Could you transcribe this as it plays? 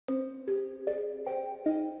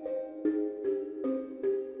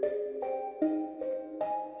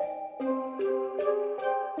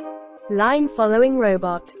Line Following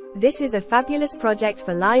Robot. This is a fabulous project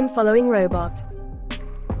for line following robot.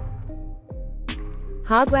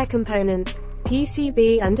 Hardware components,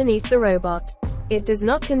 PCB underneath the robot. It does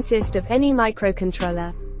not consist of any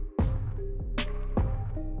microcontroller.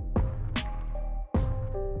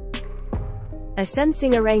 A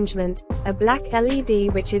sensing arrangement, a black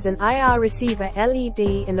LED which is an IR receiver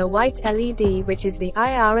LED and a white LED which is the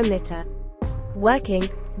IR emitter. Working,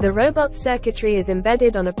 the robot's circuitry is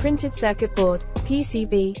embedded on a printed circuit board,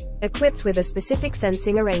 PCB, equipped with a specific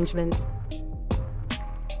sensing arrangement.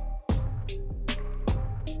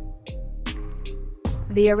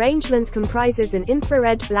 The arrangement comprises an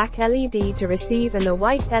infrared black LED to receive and a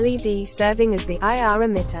white LED serving as the IR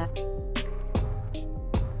emitter.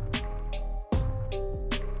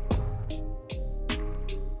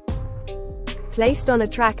 Placed on a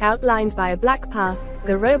track outlined by a black path,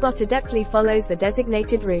 the robot adeptly follows the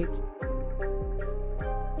designated route.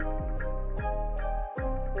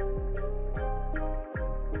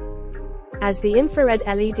 As the infrared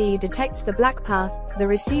LED detects the black path, the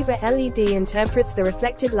receiver LED interprets the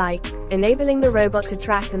reflected light, enabling the robot to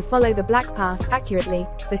track and follow the black path accurately,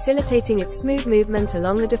 facilitating its smooth movement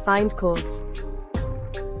along the defined course.